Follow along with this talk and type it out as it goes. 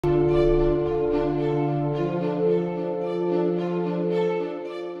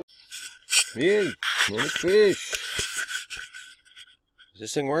Hey, any fish? Is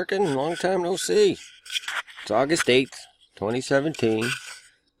this thing working? Long time no see. It's August 8th, 2017.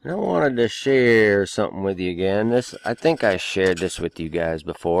 And I wanted to share something with you again. I think I shared this with you guys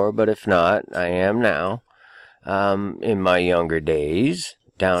before, but if not, I am now. In my younger days,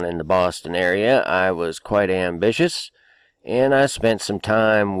 down in the Boston area, I was quite ambitious, and I spent some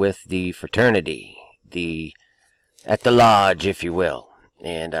time with the fraternity, at the lodge, if you will.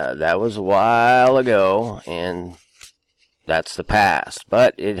 And that was a while ago, and that's the past.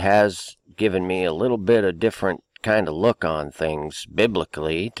 But it has given me a little bit of different kind of look on things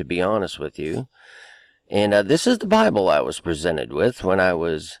biblically, to be honest with you. And this is the Bible I was presented with when I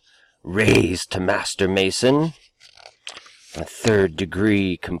was raised to Master Mason, a 3rd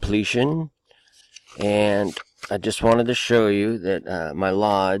degree completion. And I just wanted to show you that my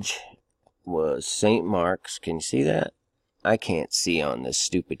lodge was St. Mark's. Can you see that? I can't see on this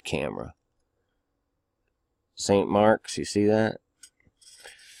stupid camera. St. Mark's, you see that?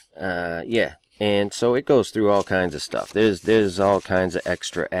 Yeah. And so it goes through all kinds of stuff. There's all kinds of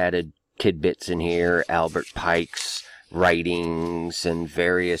extra added tidbits in here. Albert Pike's writings and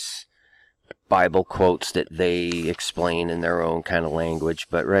various Bible quotes that they explain in their own kind of language.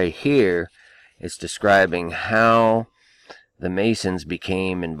 But right here, it's describing how the Masons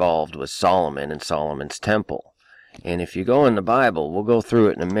became involved with Solomon and Solomon's temple. And if you go in the Bible, we'll go through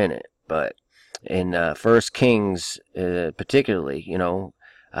it in a minute, but in 1 Kings particularly,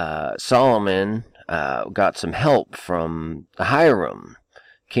 Solomon got some help from Hiram,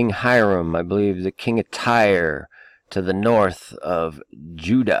 King Hiram, I believe the king of Tyre, to the north of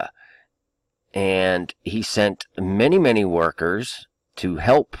Judah. And he sent many, many workers to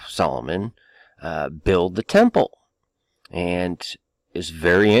help Solomon build the temple. And it's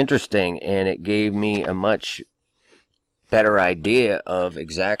very interesting, and it gave me a much better idea of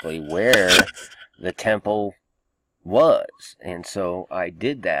exactly where the temple was. And so I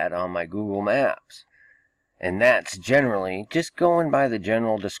did that on my Google Maps. And that's generally just going by the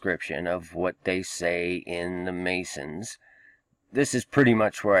general description of what they say in the Masons. This is pretty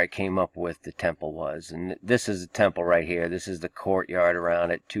much where I came up with the temple was. And this is the temple right here. This is the courtyard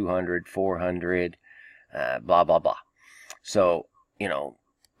around it, 200, 400, blah, blah, blah. So,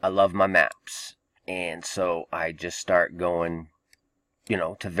 I love my maps. And so I just start going,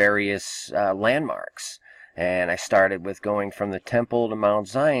 to various landmarks. And I started with going from the temple to Mount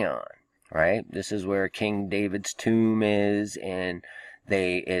Zion, right? This is where King David's tomb is, and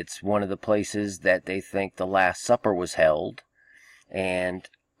it's one of the places that they think the Last Supper was held. And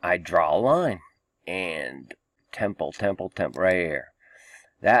I draw a line, and temple, right here.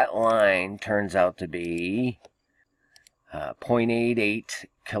 That line turns out to be 0.88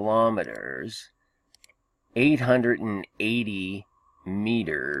 kilometers, 880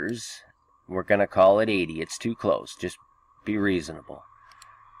 meters. We're going to call it 80. It's too close. Just be reasonable.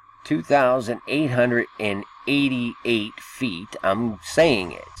 2,888 feet. I'm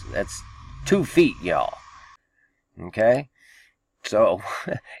saying it. That's 2 feet, y'all. Okay? So,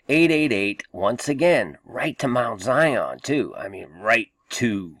 888, once again, right to Mount Zion, too. I mean, right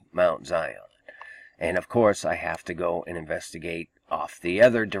to Mount Zion. And, of course, I have to go and investigate off the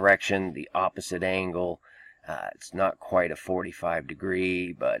other direction, the opposite angle. It's not quite a 45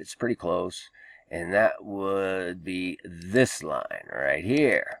 degree, but it's pretty close. And that would be this line right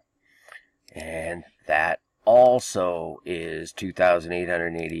here. And that also is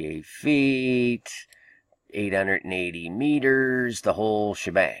 2,888 feet, 880 meters, the whole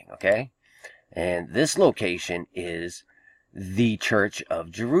shebang, okay? And this location is the Church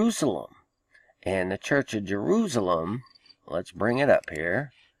of Jerusalem. And the Church of Jerusalem, let's bring it up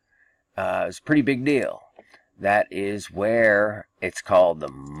here, is a pretty big deal. That is where it's called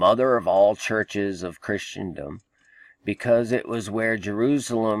the Mother of all churches of Christendom, because it was where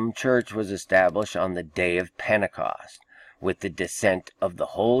Jerusalem Church was established on the day of Pentecost, with the descent of the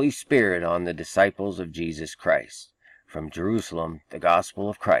Holy Spirit on the disciples of Jesus Christ. From Jerusalem, the gospel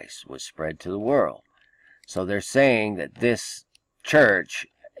of Christ was spread to the world. So they're saying that this church,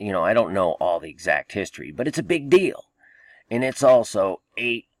 I don't know all the exact history, but it's a big deal. And it's also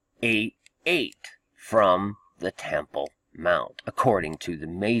 888 from the Temple Mount, according to the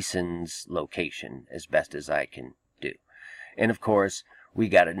Masons' location, as best as I can do. And of course, we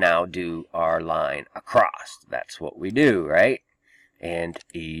got to now do our line across. That's what we do, right? And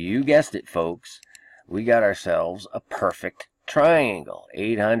you guessed it, folks. We got ourselves a perfect triangle.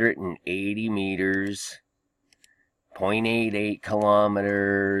 880 meters, 0.88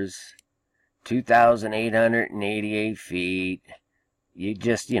 kilometers, 2,888 feet. You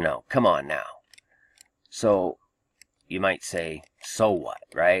just, come on now. So, you might say, so what,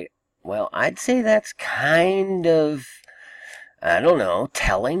 right? Well, I'd say that's kind of, I don't know,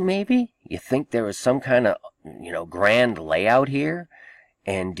 telling maybe? You think there was some kind of, grand layout here?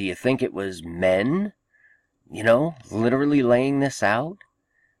 And do you think it was men, literally laying this out?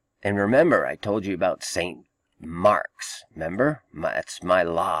 And remember, I told you about St. Mark's, remember? That's my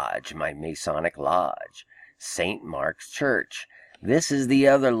lodge, my Masonic lodge, St. Mark's Church. This is the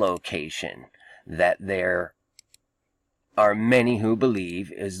other location that there are many who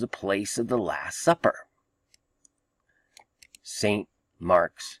believe is the place of the Last Supper. St.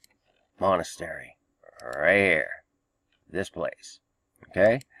 Mark's Monastery, right here, this place,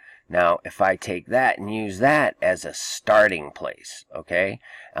 okay? Now, if I take that and use that as a starting place, okay,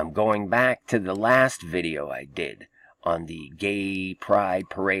 I'm going back to the last video I did on the Gay Pride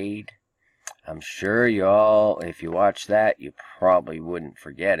Parade. I'm sure you all, if you watch that, you probably wouldn't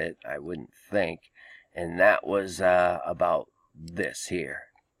forget it, I wouldn't think. And that was about this here,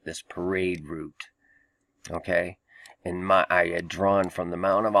 this parade route, okay? And I had drawn from the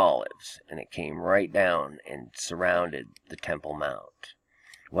Mount of Olives, and it came right down and surrounded the Temple Mount.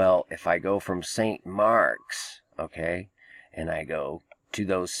 Well, if I go from St. Mark's, okay, and I go to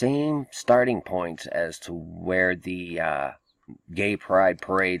those same starting points as to where the Gay Pride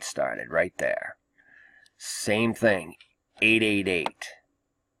Parade started, right there. Same thing, 888.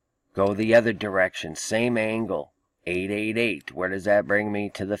 Go the other direction, same angle, 888. Where does that bring me?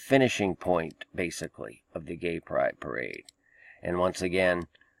 To the finishing point, basically, of the Gay Pride Parade. And once again,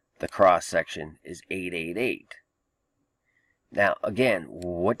 the cross section is 888. Now, again,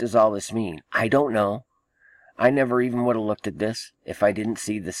 what does all this mean? I don't know. I never even would have looked at this if I didn't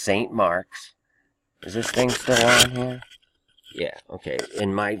see the St. Mark's. Is this thing still on here? Yeah, okay.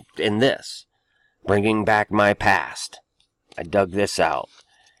 In this, bringing back my past, I dug this out.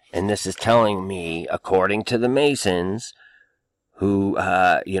 And this is telling me, according to the Masons, who,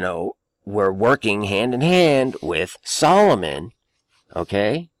 were working hand in hand with Solomon,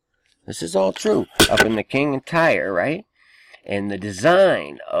 okay? This is all true. Up in the King of Tyre, right? And the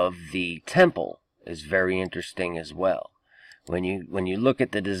design of the temple is very interesting as well. When you look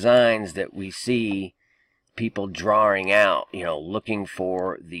at the designs that we see people drawing out, looking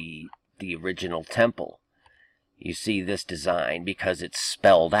for the original temple, you see this design because it's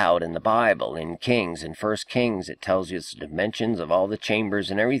spelled out in the Bible, in Kings. In 1 Kings, it tells you the dimensions of all the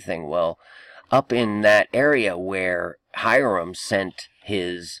chambers and everything. Well, up in that area where Hiram sent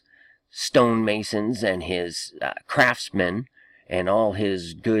his stonemasons and his craftsmen and all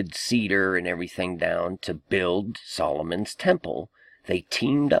his good cedar and everything down to build Solomon's temple, they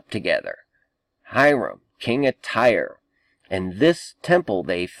teamed up together. Hiram, king of Tyre, and this temple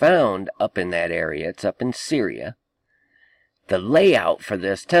they found up in that area, it's up in Syria. The layout for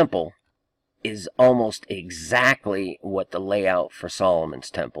this temple is almost exactly what the layout for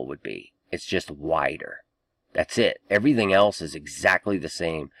Solomon's temple would be. It's just wider. That's it. Everything else is exactly the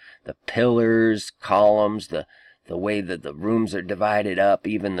same. The pillars, columns, the way that the rooms are divided up,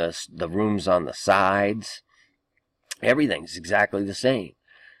 even the rooms on the sides, everything's exactly the same.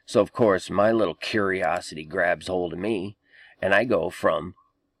 So, of course, my little curiosity grabs hold of me, and I go from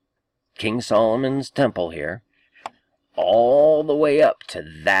King Solomon's temple here all the way up to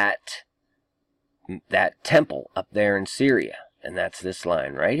that temple up there in Syria. And that's this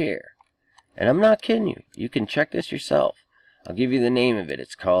line right here. And I'm not kidding you. You can check this yourself. I'll give you the name of it.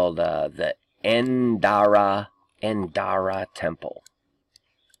 It's called the Endara Temple.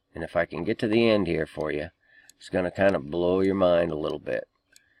 And if I can get to the end here for you, it's going to kind of blow your mind a little bit.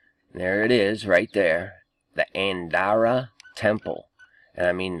 There it is, right there. The Endara Temple. And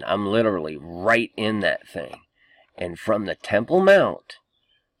I mean, I'm literally right in that thing. And from the Temple Mount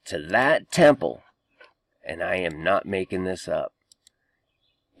to that temple, and I am not making this up,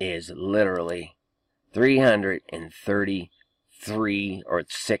 is literally 333 or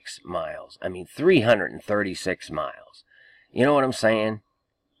 6 miles. I mean, 336 miles. You know what I'm saying?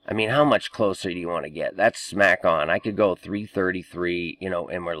 I mean, how much closer do you want to get? That's smack on. I could go 333,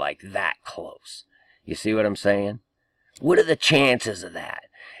 and we're like that close. You see what I'm saying? What are the chances of that?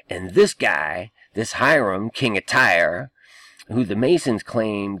 And this guy, this Hiram, king of Tyre, who the Masons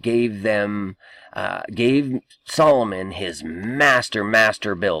claim gave Solomon his master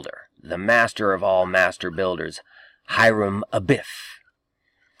builder, the master of all master builders, Hiram Abif.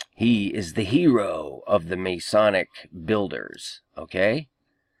 He is the hero of the Masonic builders, okay?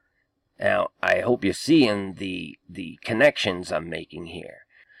 Now, I hope you're seeing the connections I'm making here.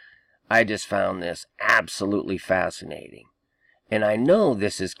 I just found this absolutely fascinating. And I know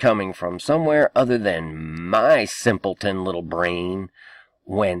this is coming from somewhere other than my simpleton little brain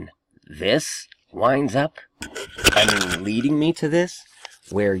when this winds up, leading me to this,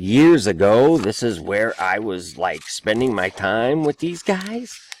 where years ago, this is where I was, like, spending my time with these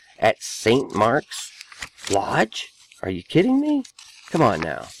guys at St. Mark's Lodge? Are you kidding me? Come on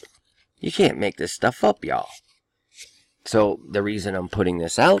now. You can't make this stuff up, y'all. So, the reason I'm putting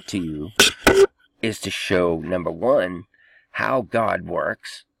this out to you is to show, number one, how God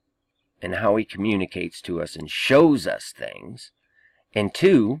works and how he communicates to us and shows us things. And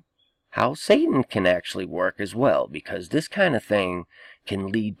two, how Satan can actually work as well, because this kind of thing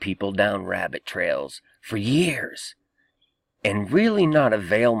can lead people down rabbit trails for years and really not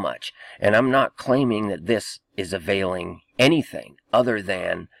avail much. And I'm not claiming that this is availing anything other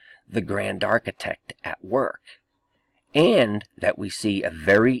than the grand architect at work, and that we see a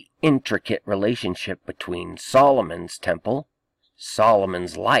very intricate relationship between Solomon's temple,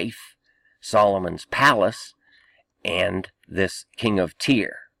 Solomon's life, Solomon's palace, and this king of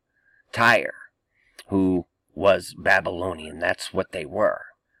Tyre, who was Babylonian. That's what they were,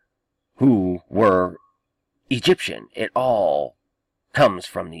 who were Egyptian. It all comes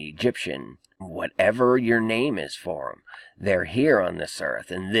from the Egyptian. Whatever your name is for them, they're here on this earth,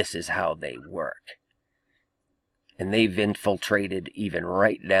 and this is how they work. And they've infiltrated even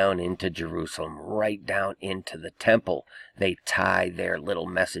right down into Jerusalem, right down into the temple they tie their little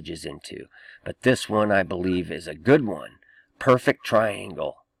messages into. But this one, I believe, is a good one. Perfect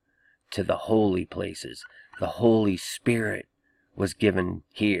triangle to the holy places. The Holy Spirit was given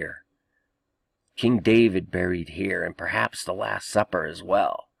here. King David buried here, and perhaps the Last Supper as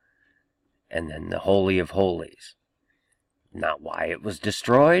well. And then the Holy of Holies. Not why it was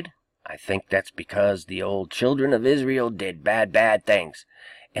destroyed. I think that's because the old children of Israel did bad things.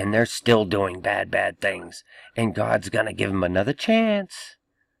 And they're still doing bad things. And God's gonna give them another chance.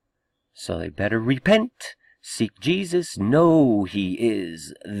 So they better repent, seek Jesus, know he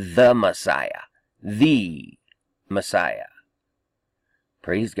is the Messiah. The Messiah.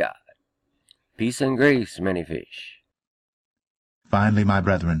 Praise God. Peace and grace, many fish. Finally, my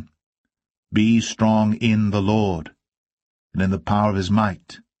brethren, be strong in the Lord, and in the power of his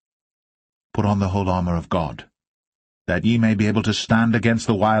might. Put on the whole armour of God, that ye may be able to stand against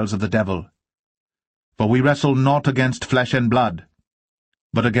the wiles of the devil. For we wrestle not against flesh and blood,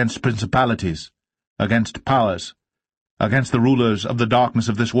 but against principalities, against powers, against the rulers of the darkness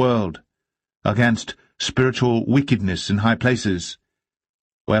of this world, against spiritual wickedness in high places.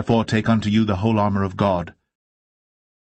 Wherefore take unto you the whole armour of God,